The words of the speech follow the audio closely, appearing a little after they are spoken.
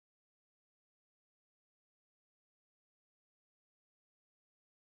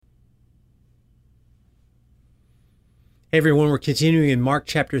Hey everyone, we're continuing in Mark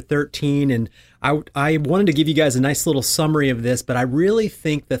chapter 13, and I wanted to give you guys a nice little summary of this, but I really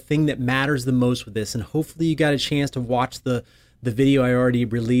think the thing that matters the most with this, and hopefully you got a chance to watch the video I already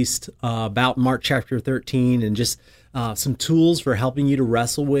released about Mark chapter 13 and just some tools for helping you to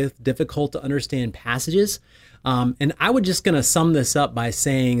wrestle with difficult to understand passages. And I was just going to sum this up by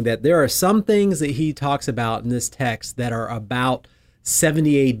saying that there are some things that he talks about in this text that are about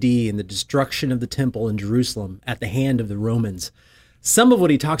 70 AD and the destruction of the temple in Jerusalem at the hand of the Romans. Some of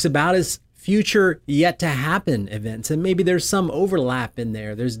what he talks about is future yet to happen events, and maybe there's some overlap in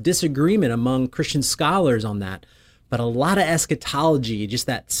there. There's disagreement among Christian scholars on that, but a lot of eschatology, just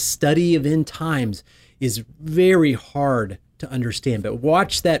that study of end times, is very hard to understand. But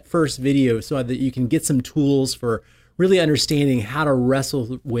watch that first video so that you can get some tools for really understanding how to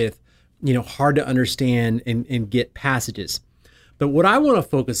wrestle with, hard to understand and get passages. But what I want to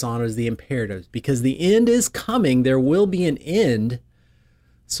focus on is the imperatives, because the end is coming. There will be an end.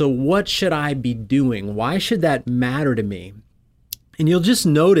 So what should I be doing? Why should that matter to me? And you'll just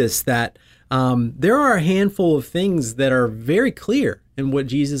notice that there are a handful of things that are very clear in what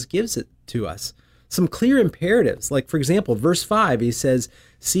Jesus gives it to us. Some clear imperatives. Like, for example, verse 5, he says,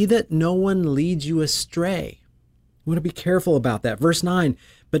 "See that no one leads you astray." We want to be careful about that. Verse 9,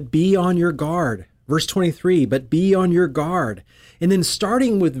 "But be on your guard." Verse 23, "But be on your guard." And then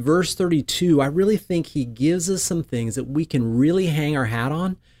starting with verse 32, I really think he gives us some things that we can really hang our hat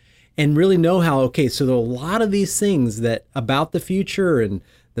on and really know how, okay, so there are a lot of these things that about the future and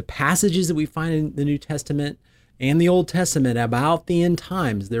the passages that we find in the New Testament and the Old Testament about the end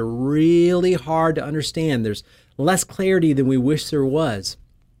times, they're really hard to understand. There's less clarity than we wish there was.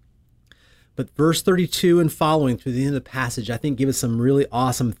 But verse 32 and following through the end of the passage, I think give us some really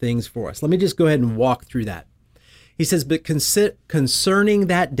awesome things for us. Let me just go ahead and walk through that. He says, "But concerning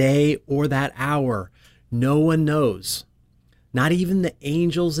that day or that hour, no one knows, not even the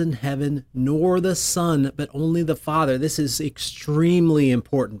angels in heaven, nor the Son, but only the Father." This is extremely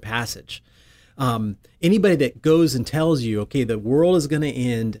important passage. Anybody that goes and tells you, okay, the world is going to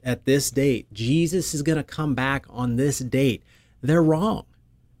end at this date, Jesus is going to come back on this date, they're wrong.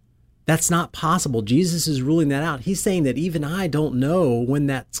 That's not possible. Jesus is ruling that out. He's saying that even I don't know when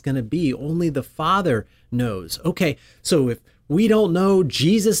that's going to be. Only the Father knows. Okay, so if we don't know,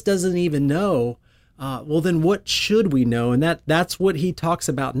 Jesus doesn't even know, well, then what should we know? And that's what he talks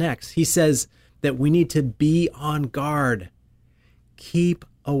about next. He says that we need to be on guard. Keep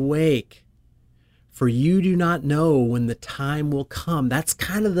awake, for you do not know when the time will come. That's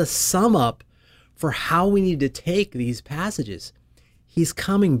kind of the sum up for how we need to take these passages. He's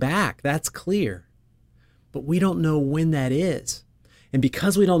coming back, that's clear, but we don't know when that is. And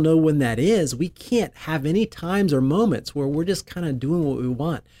because we don't know when that is, we can't have any times or moments where we're just kind of doing what we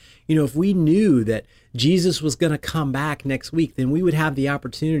want. If we knew that Jesus was going to come back next week, then we would have the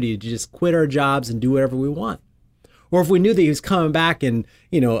opportunity to just quit our jobs and do whatever we want. Or if we knew that he was coming back in,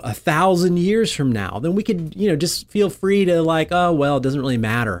 1,000 years from now, then we could, just feel free to oh, well, it doesn't really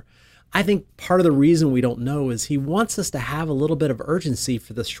matter. I think part of the reason we don't know is he wants us to have a little bit of urgency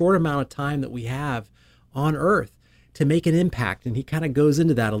for the short amount of time that we have on earth to make an impact. And he kind of goes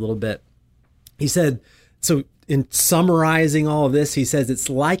into that a little bit. He said, so in summarizing all of this, he says, it's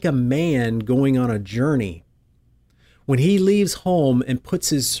like a man going on a journey. When he leaves home and puts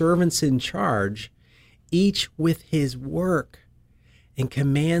his servants in charge, each with his work, and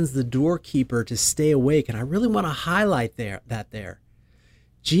commands the doorkeeper to stay awake. And I really want to highlight that there.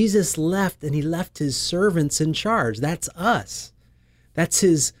 Jesus left and he left his servants in charge. That's us. That's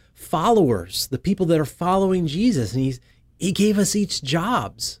his followers, the people that are following Jesus. And he gave us each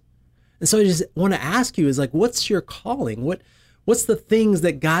jobs. And so I just want to ask you is what's your calling? What's the things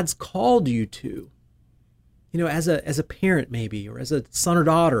that God's called you to? As a parent maybe, or as a son or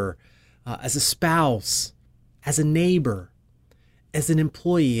daughter, as a spouse, as a neighbor, as an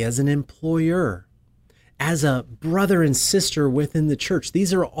employee, as an employer, as a brother and sister within the church.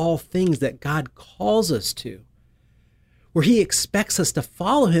 These are all things that God calls us to, where he expects us to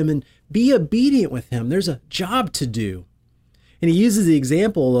follow him and be obedient with him. There's a job to do. And he uses the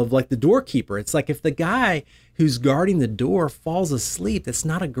example of the doorkeeper. It's like if the guy who's guarding the door falls asleep, that's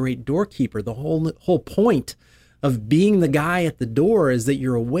not a great doorkeeper. The whole point of being the guy at the door is that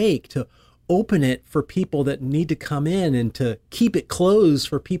you're awake to open it for people that need to come in and to keep it closed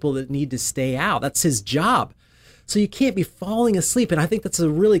for people that need to stay out. That's his job. So you can't be falling asleep. And I think that's a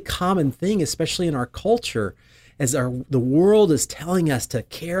really common thing, especially in our culture, as the world is telling us to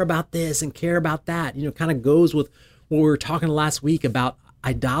care about this and care about that. Kind of goes with what we were talking last week about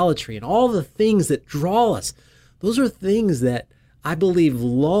idolatry and all the things that draw us. Those are things that I believe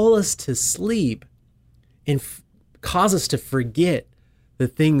lull us to sleep and cause us to forget the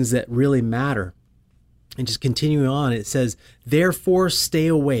things that really matter. And just continuing on, it says, therefore stay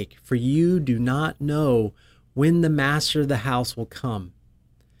awake, for you do not know when the master of the house will come,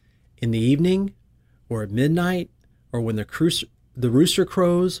 in the evening, or at midnight, or when the rooster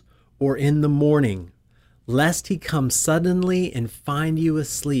crows, or in the morning, lest he come suddenly and find you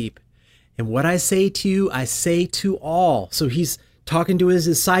asleep. And what I say to you, I say to all. So he's talking to his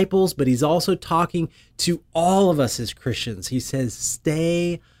disciples, but he's also talking to all of us as Christians. He says,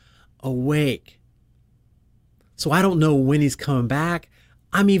 stay awake. So I don't know when he's coming back.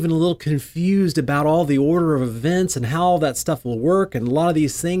 I'm even a little confused about all the order of events and how all that stuff will work and a lot of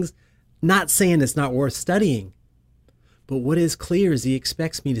these things. Not saying it's not worth studying. But what is clear is he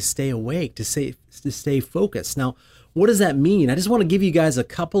expects me to stay awake, to stay focused. Now, what does that mean? I just want to give you guys a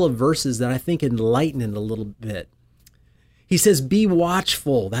couple of verses that I think enlighten it a little bit. He says, be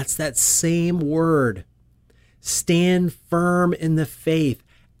watchful. That's that same word. Stand firm in the faith.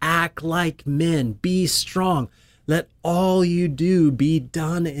 Act like men. Be strong. Let all you do be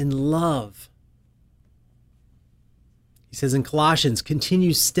done in love. He says in Colossians,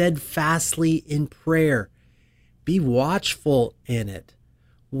 continue steadfastly in prayer. Be watchful in it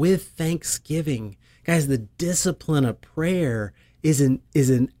with thanksgiving. Guys, the discipline of prayer is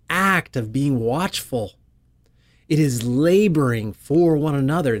an act of being watchful. It is laboring for one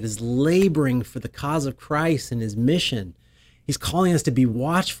another. It is laboring for the cause of Christ and his mission. He's calling us to be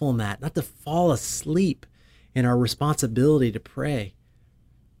watchful in that, not to fall asleep in our responsibility to pray.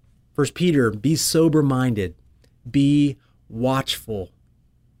 1 Peter, be sober-minded, be watchful.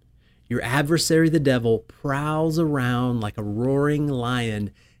 Your adversary, the devil, prowls around like a roaring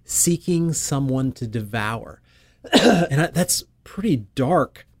lion, seeking someone to devour. And that's pretty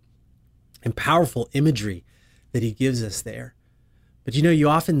dark and powerful imagery that he gives us there. But you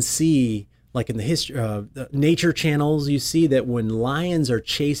often see, like in the history, the nature channels, you see that when lions are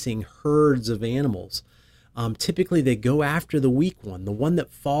chasing herds of animals, typically they go after the weak one, the one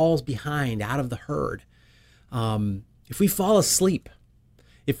that falls behind out of the herd. If we fall asleep,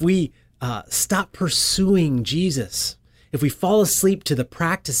 if we stop pursuing Jesus, if we fall asleep to the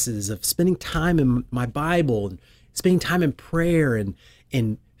practices of spending time in my Bible and spending time in prayer and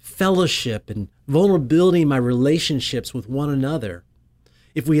in fellowship and vulnerability in my relationships with one another,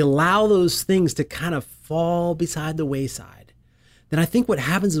 if we allow those things to kind of fall beside the wayside, then I think what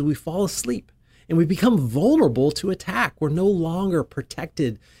happens is we fall asleep and we become vulnerable to attack. We're no longer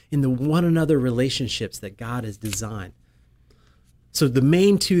protected in the one another relationships that God has designed. So the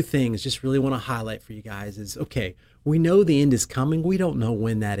main two things just really want to highlight for you guys is, okay, we know the end is coming. We don't know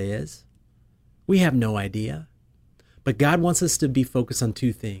when that is. We have no idea. But God wants us to be focused on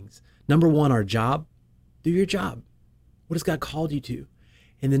two things. Number one, our job. Do your job. What has God called you to?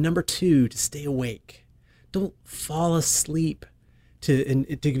 And then number two, to stay awake. Don't fall asleep to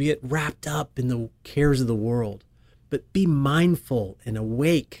get wrapped up in the cares of the world, but be mindful and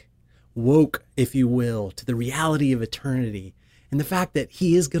woke, if you will, to the reality of eternity and the fact that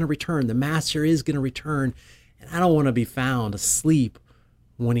he is going to return. The master is going to return. And I don't want to be found asleep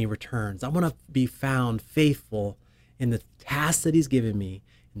when he returns. I want to be found faithful in the task that he's given me,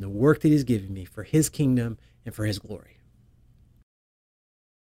 in the work that he's given me for his kingdom and for his glory.